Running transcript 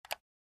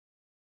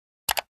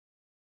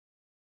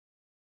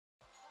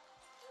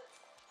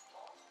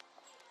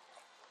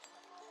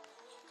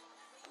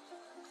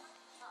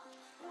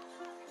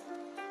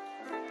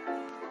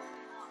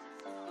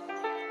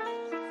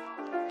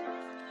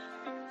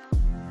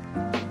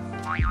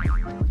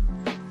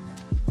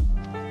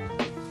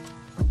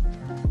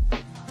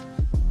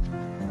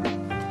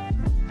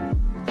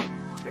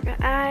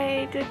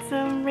I did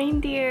some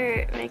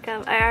reindeer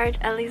makeup. I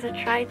at least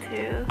tried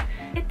to.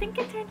 I think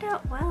it turned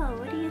out well.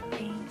 What do you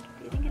think?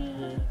 Do you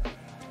think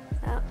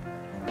so?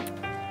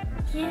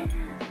 Yeah.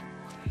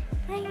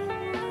 Hi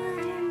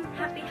everyone.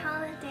 Happy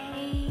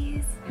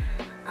holidays.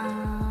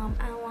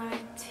 I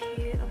wanted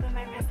to open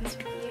my presents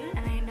with you,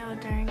 and I know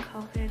during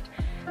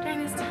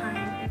this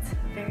time, it's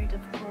very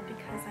difficult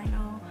because I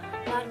know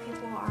a lot of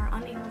people are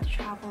unable to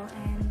travel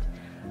and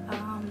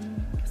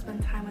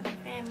spend time with their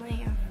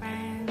family or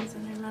friends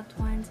and their loved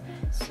ones.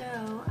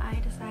 So I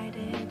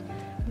decided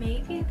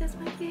maybe this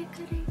might be a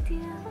good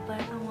idea, but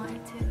I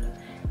wanted to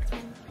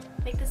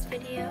make this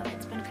video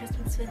and spend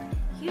Christmas with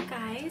you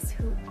guys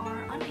who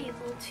are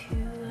unable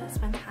to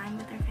spend time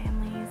with their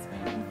families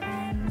and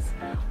friends,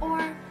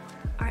 or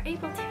are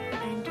able to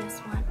and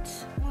just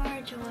want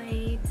more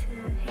joy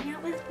to hang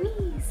out with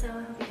me. So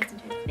I hope you guys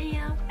enjoyed the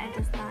video. I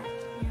just thought,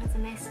 you know, it's a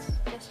nice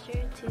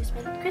gesture to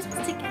spend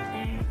Christmas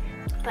together.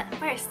 But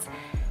first,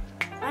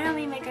 why don't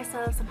we make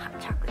ourselves some hot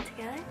chocolate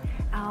together?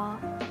 I'll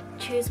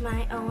choose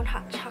my own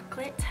hot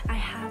chocolate. I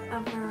have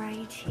a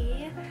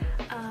variety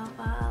of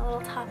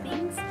little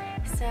toppings.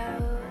 So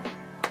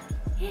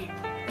yeah,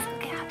 let's go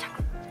get hot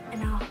chocolate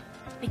and I'll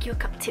make you a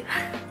cup too.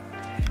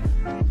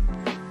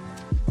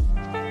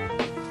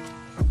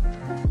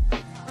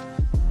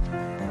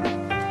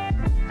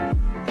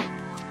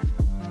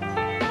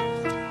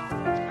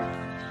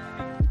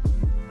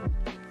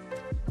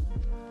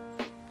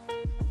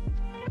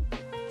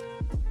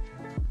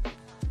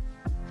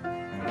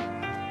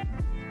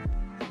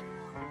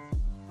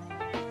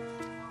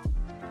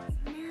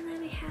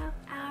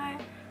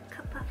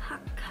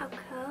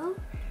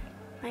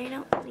 Why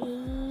don't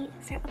we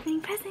start opening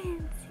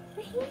presents?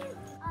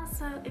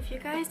 Also, if you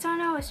guys don't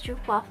know what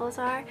stroop waffles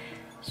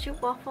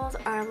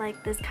are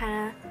like this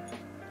kind of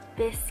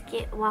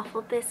biscuit,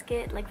 waffle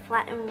biscuit, like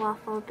flattened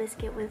waffle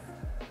biscuit with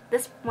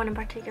this one in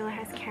particular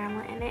has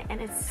caramel in it,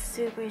 and it's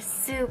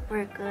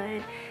super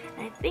good.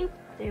 And I think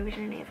they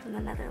originated from the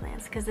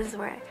Netherlands because that's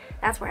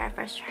where I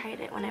first tried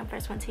it when I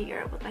first went to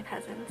Europe with my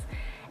cousins,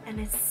 and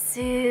it's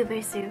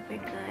super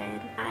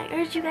good. I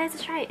urge you guys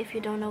to try it if you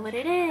don't know what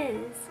it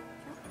is.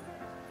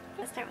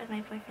 Let's start with my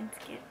boyfriend's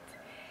gift.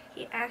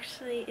 He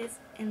actually is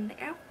in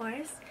the Air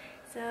Force,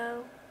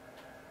 so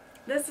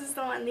this is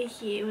the one that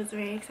he was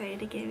very excited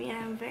to give me.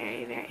 I'm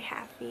very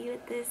happy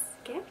with this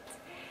gift.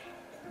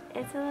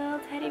 It's a little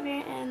teddy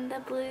bear in the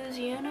Blues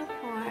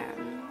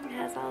uniform. It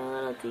has all the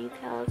little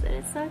details and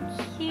it's so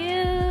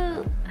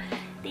cute.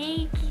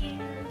 Thank you.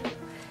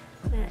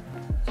 But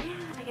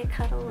yeah, I could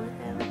cuddle with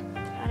him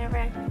whenever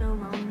I feel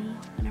lonely,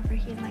 whenever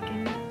he's not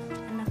giving me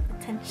enough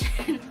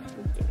attention.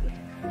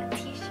 A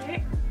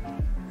t-shirt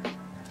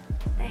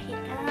that he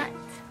got,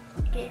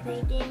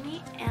 they gave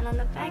me, and on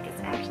the back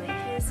it's actually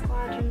his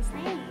squadron's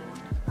name.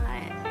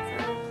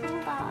 So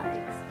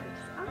Bulldogs, which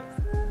is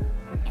awesome.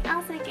 He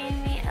also gave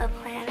me a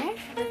planner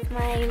with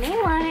my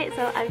name on it,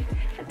 so I'm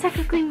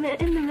technically in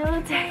the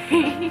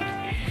military.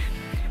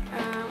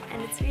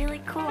 And it's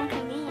really cool and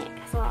convenient. It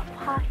has a lot of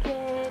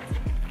pockets,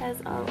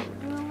 has a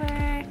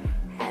ruler,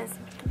 has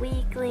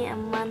weekly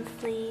and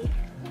monthly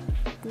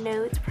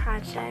notes,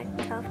 project,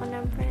 telephone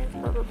numbers,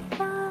 blah blah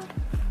blah.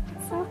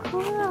 It's so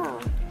cool.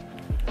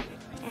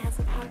 It has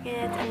a pocket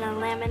and a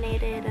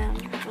laminated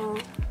little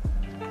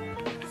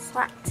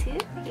slot too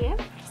here.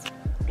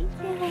 Thank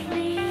you,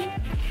 lovely.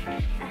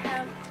 I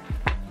have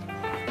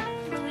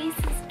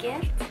Luis's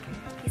gift.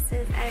 He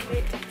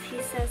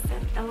says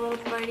that a little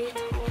birdie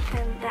told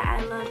him that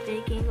I love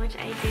baking, which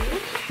I do.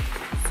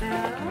 So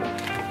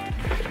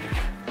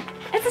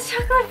it's a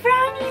chocolate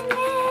brownie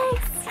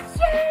mix.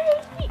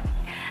 Yay!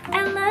 I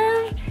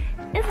love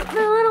it's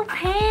the little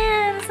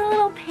pan. It's a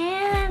little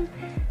pan.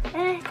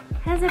 And it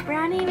has a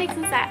brownie mix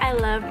inside. I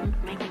love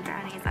making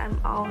brownies. I'm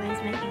always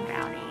making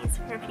brownies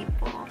for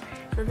people.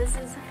 So this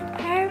is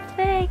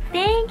perfect.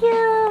 Thank you,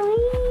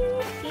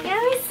 Louise. You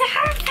got me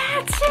Sour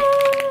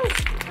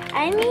Patches.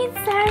 I need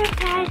Sour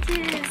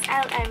Patches.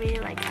 I really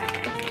like Sour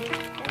Patches.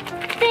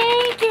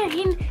 Thank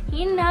you.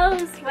 He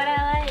knows what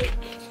I like.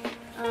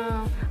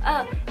 Oh,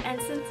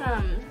 and since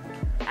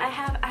I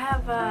have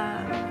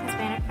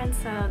Hispanic friends,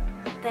 so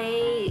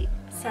they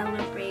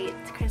celebrate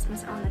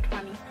Christmas on the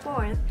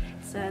 24th,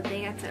 so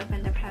they got to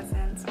open their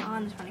presents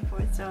on the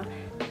 24th. So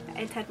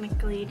I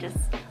technically just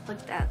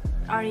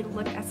already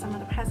looked at some of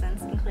the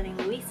presents, including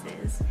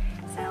Luis's.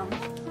 So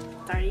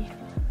it's already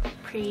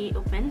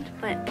pre-opened,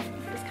 but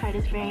this card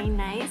is very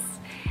nice,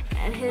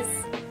 and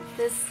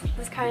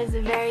this card is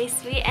very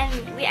sweet,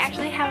 and we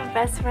actually have a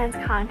best friends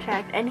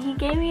contract, and he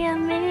gave me a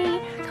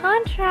mini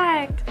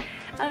contract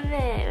of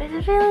it,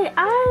 which is really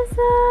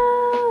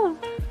awesome.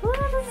 Oh,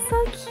 this is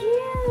so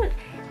cute.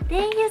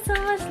 Thank you so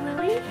much,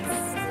 Louis.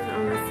 This is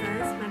Alyssa,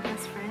 this is my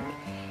best friend.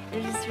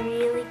 It's just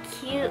really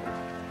cute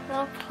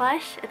little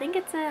plush. I think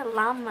it's a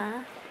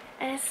llama.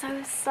 And it's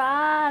so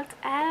soft.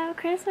 I have a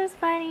Christmas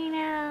bunny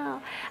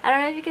now. I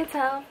don't know if you can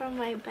tell from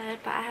my bed,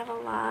 but I have a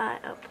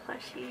lot of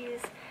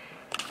plushies.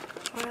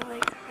 or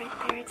like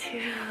right there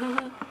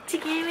too. She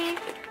gave me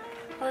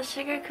a little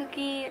sugar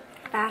cookie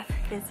bath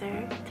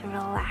fizzer to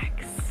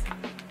relax.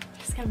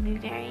 It's gonna be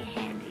very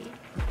handy.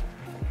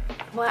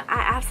 What I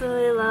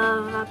absolutely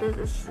love about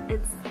this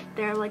is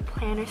they're like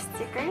planner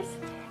stickers.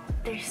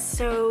 They're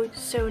so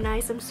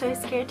nice. I'm so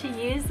scared to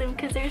use them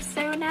because they're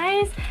so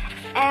nice.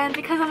 And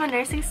because I'm a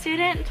nursing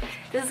student,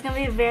 this is gonna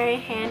be very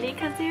handy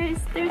because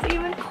there's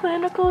even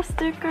clinical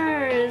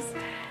stickers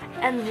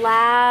and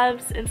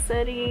labs and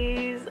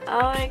studies.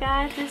 Oh my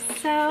gosh,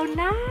 it's so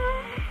nice.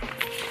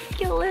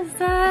 Thank you,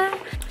 Alyssa.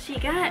 She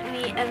got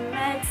me a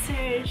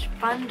med-surg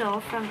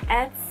bundle from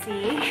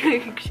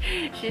Etsy.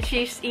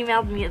 she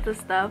emailed me the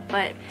stuff,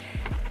 but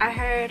I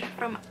heard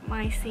from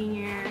my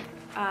senior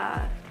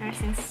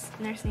nursing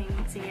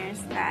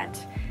seniors that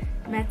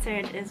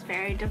med-surg is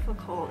very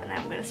difficult and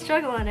I'm gonna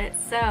struggle in it,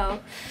 so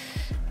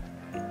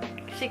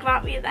she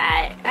bought me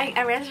that.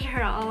 I ranted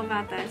her all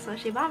about that, so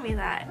she bought me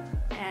that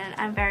and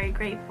I'm very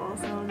grateful.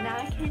 So now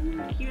I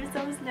can use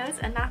those notes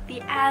and not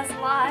be as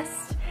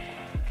lost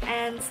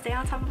and stay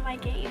on top of my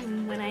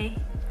game when I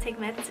take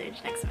med-surg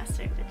next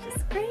semester, which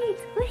is great.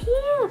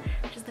 Woohoo!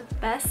 Which is the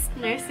best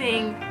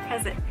nursing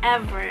present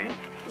ever.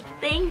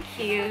 Thank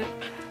you.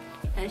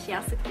 And she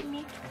also gave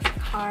me a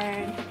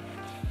card.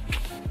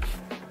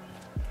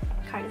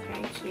 The card is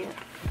very cute.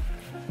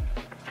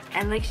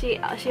 And like she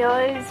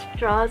always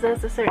draws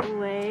us a certain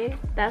way.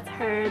 That's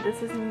her,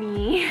 this is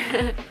me.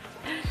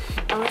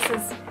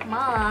 Alyssa's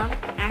mom,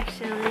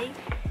 actually.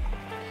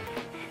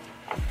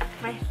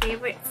 My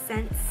favorite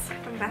scents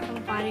from Bath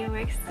 & Body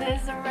Works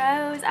is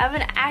rose. I've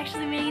been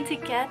actually meaning to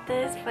get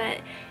this,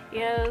 but you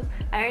know,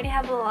 I already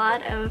have a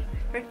lot of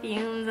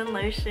perfumes and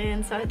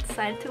lotions, so I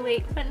decided to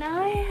wait. But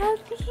now I have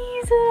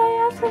these and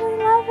I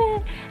absolutely love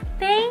it.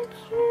 Thank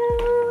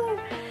you.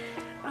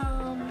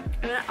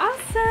 And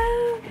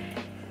also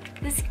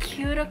this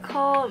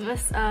cuticle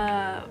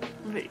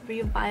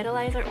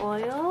revitalizer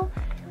oil.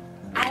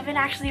 I've been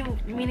actually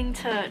meaning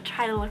to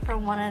try to look for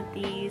one of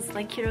these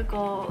like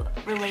cuticle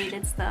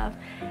related stuff,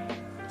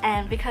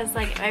 and because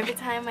like every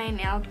time my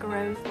nail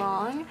grows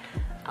long,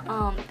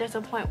 there's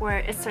a point where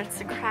it starts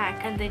to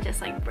crack and they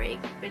just like break,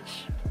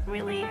 which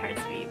really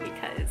hurts me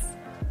because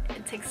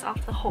it takes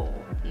off the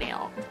whole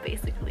nail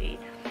basically.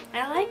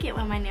 And I like it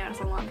when my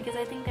nails are long because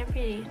I think they're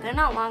pretty. They're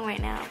not long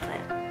right now,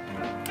 but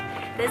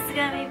this is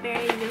gonna be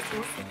very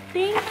useful, so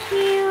thank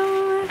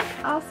you.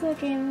 Also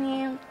gave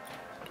me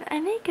a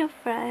makeup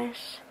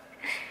brush,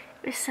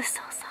 which is so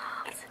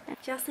soft.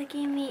 She also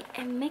gave me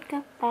a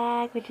makeup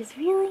bag, which is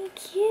really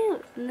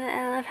cute. And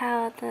I love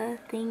how the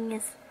thing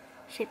is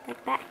shaped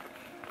like that.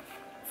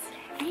 It's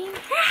very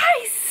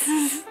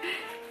nice.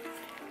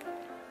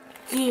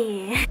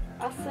 Yeah.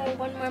 Also,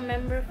 one more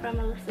member from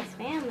Alyssa's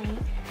family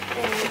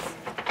is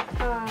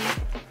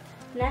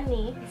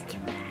Nani. This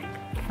cute bag.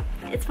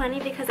 It's funny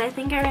because I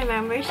think I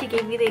remember she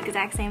gave me the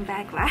exact same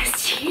bag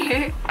last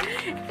year.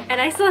 And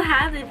I still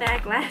have the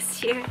bag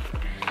last year.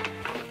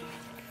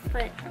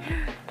 But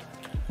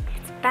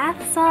it's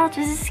bath salt.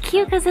 This is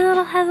cute because it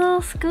has a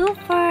little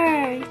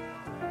scooper.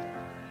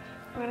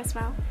 You want to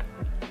smell?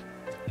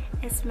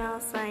 It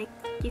smells like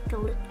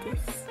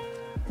eucalyptus.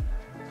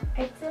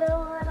 I did a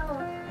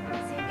little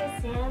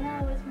Secret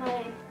Santa with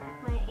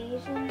my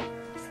Asian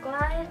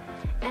squad,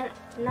 and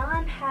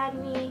Nan had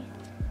me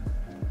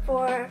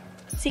for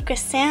Secret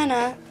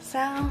Santa, so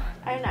I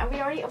don't know,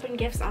 we already opened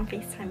gifts on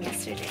FaceTime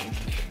yesterday,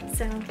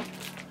 so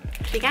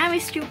she got me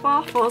Stroop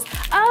waffles.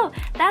 Oh,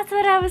 that's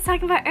what I was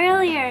talking about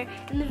earlier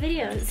in the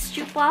video,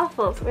 Stroop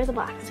waffles. Where's the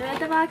box? This is what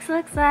the box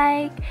looks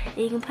like. And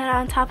you can put it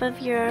on top of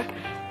your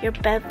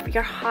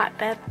hot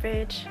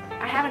beverage.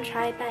 I haven't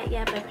tried that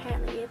yet, but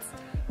apparently it's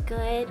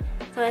good.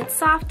 So it's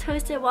soft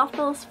toasted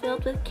waffles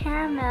filled with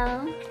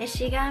caramel. And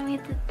she got me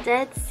the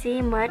Dead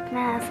Sea mud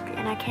mask,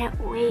 and I can't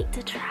wait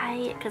to try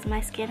it because my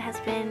skin has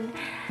been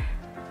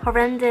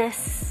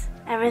horrendous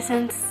ever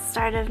since the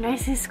start of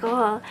nursing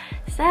school.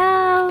 So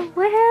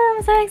woohoo,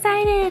 I'm so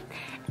excited.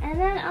 And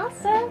then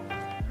also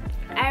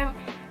I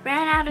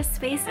ran out of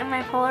space in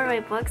my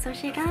Polaroid book, so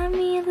she got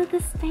me the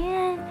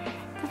stand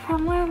to put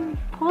more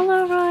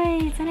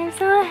Polaroids, and I'm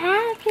so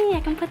happy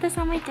I can put this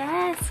on my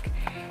desk.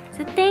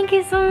 So thank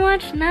you so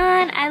much,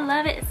 Nan. I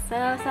love it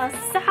so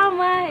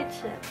much.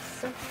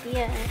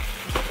 Sophia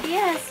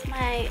is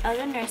my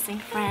other nursing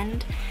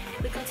friend.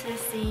 We go to the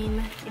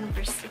same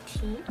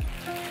university.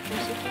 So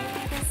she gave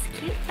me this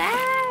cute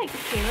bag.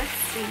 Okay, let's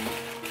see.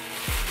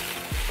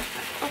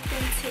 Let's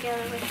open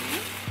together with me.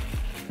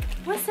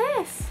 What's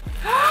this?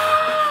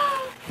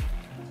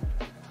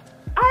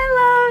 I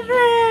love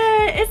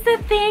it. It's the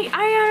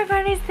Ariana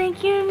Grande's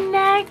Thank You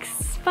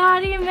Next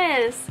body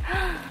mist.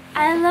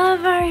 I love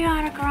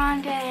Ariana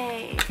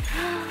Grande.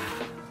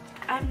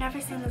 I've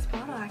never seen this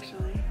bottle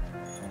actually.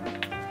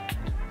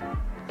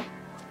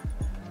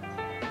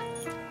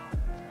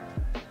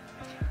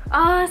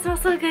 Oh, it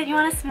smells so good. You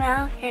want to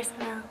smell? Here,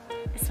 smell.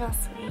 It smells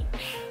sweet.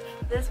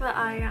 This is what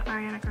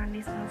Ariana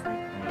Grande smells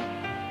like.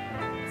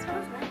 It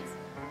smells nice.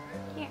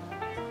 Here.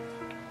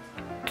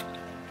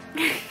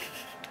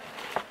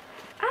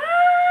 I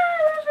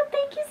love it.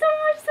 Thank you so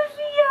much,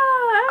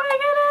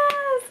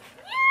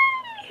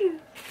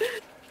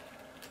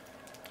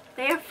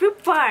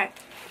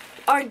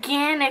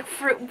 organic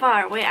fruit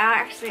bar. Wait,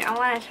 I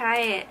want to try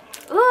it.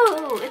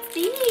 Ooh, it's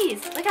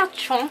these. Look how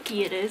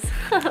chunky it is.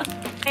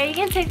 Are you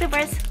gonna take the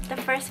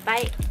first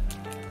bite?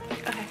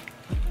 Okay.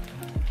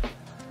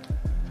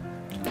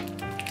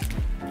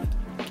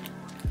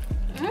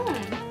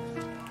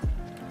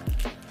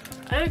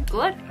 It's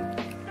good.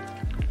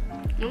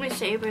 Let me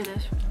savor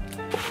this.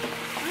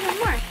 One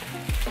more.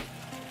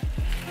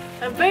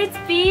 A Burt's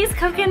Bees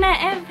coconut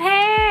and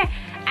pear.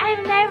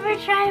 I've never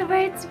tried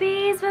Burt's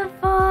Bees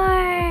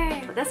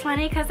before. That's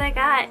funny because I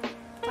got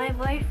my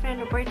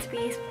boyfriend a Burt's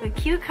Bees with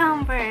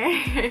cucumber.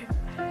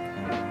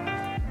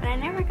 But I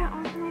never got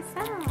one for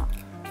myself.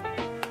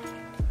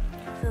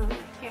 So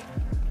here.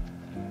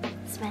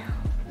 Smell.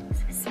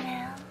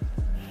 Smell.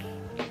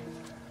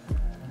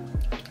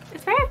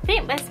 It's very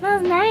faint, but it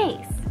smells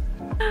nice.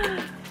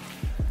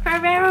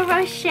 Ferrero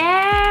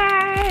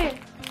Rocher.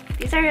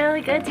 These are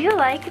really good. Do you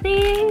like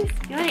these?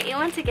 You want to eat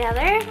one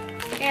together?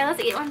 Here,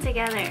 let's eat one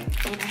together later.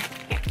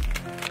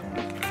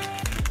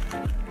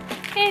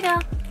 Here you go.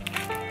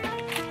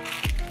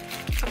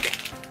 Okay.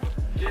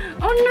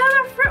 Oh,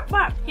 another fruit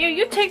bar. Here,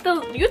 you take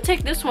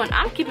this one.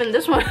 I'm keeping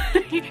this one.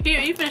 Here,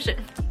 you finish it.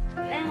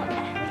 Now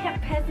we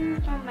have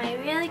presents from my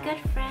really good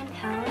friend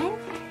Helen.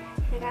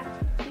 We got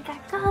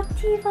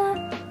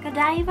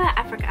Godiva.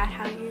 I forgot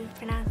how you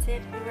pronounce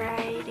it.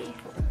 Variety.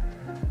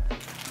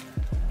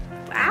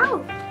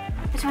 Wow.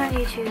 Which one do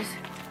you choose?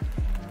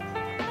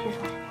 Choose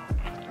one.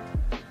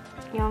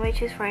 You want me to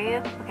choose for you?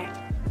 Okay.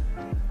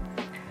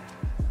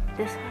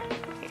 This one.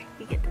 Here,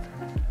 you get this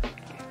one.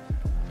 Here.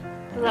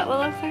 Is that what it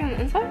looks like on the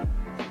inside?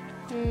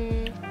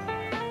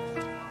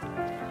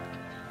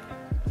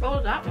 What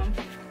was that one?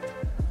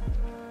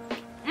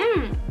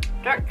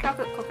 Dark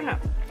chocolate coconut.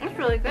 That's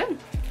really good.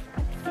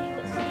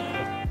 Let's see.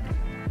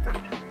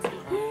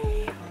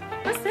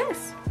 What's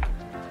this?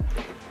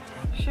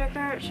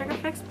 Sugar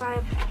Fix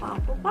by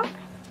Bubble Buck.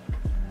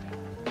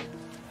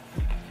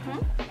 No.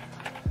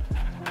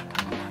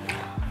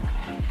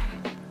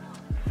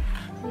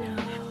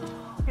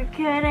 You're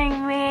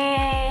kidding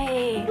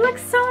me. It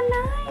looks so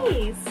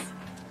nice.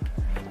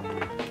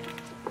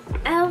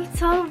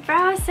 So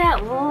brow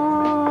set.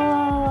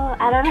 Whoa.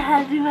 I don't know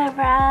how to do my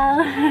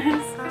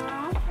brows.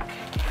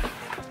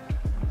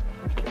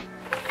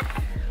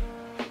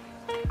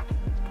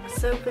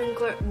 Soap and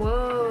glitter.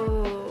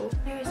 Whoa.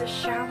 There's a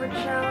shower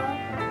gel,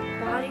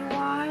 body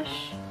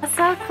wash. That's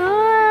so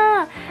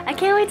cool. I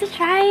can't wait to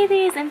try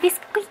these and be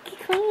squeaky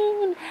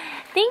clean.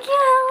 Thank you,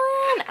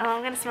 Helen. Oh,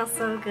 I'm gonna smell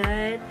so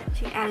good.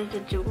 She added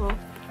a jewel.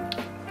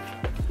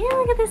 Yeah,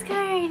 look at this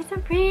card. It's so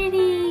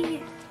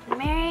pretty.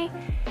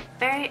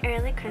 Very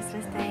early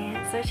Christmas day.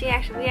 So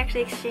we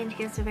actually exchanged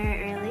gifts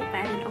very early, but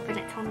I didn't open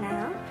it till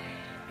now.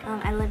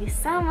 I love you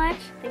so much.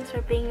 Thanks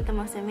for being the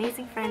most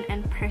amazing friend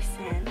and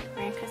person.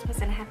 Merry Christmas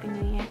and a Happy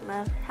New Year.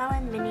 Love,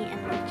 Helen, Minnie,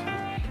 and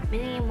Mochi.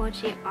 Minnie and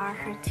Mochi are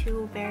her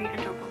two very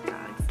adorable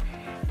dogs.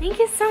 Thank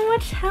you so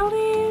much,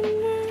 Helen.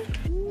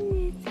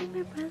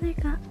 My brother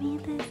got me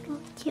this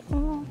little cute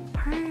little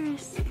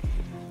purse.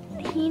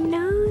 He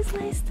knows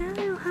my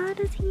style. How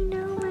does he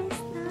know my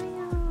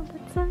style?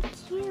 That's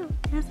so cute.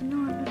 It has no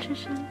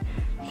nutrition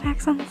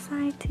facts on the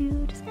side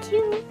too. Just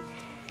cute.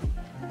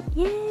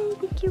 Yay,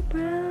 thank you,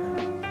 bro.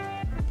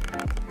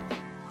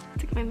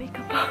 Took my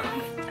makeup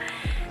off.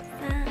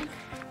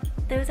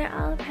 Those are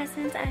all the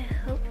presents. I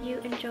hope you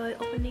enjoy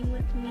opening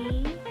with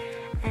me.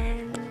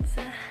 And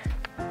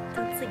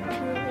don't sleep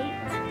too late.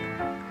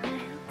 And I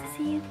hope to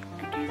see you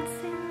again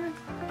soon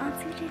on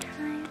SUSHi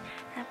time.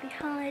 Happy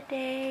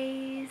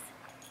holidays.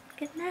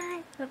 Good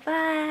night.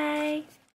 Bye-bye.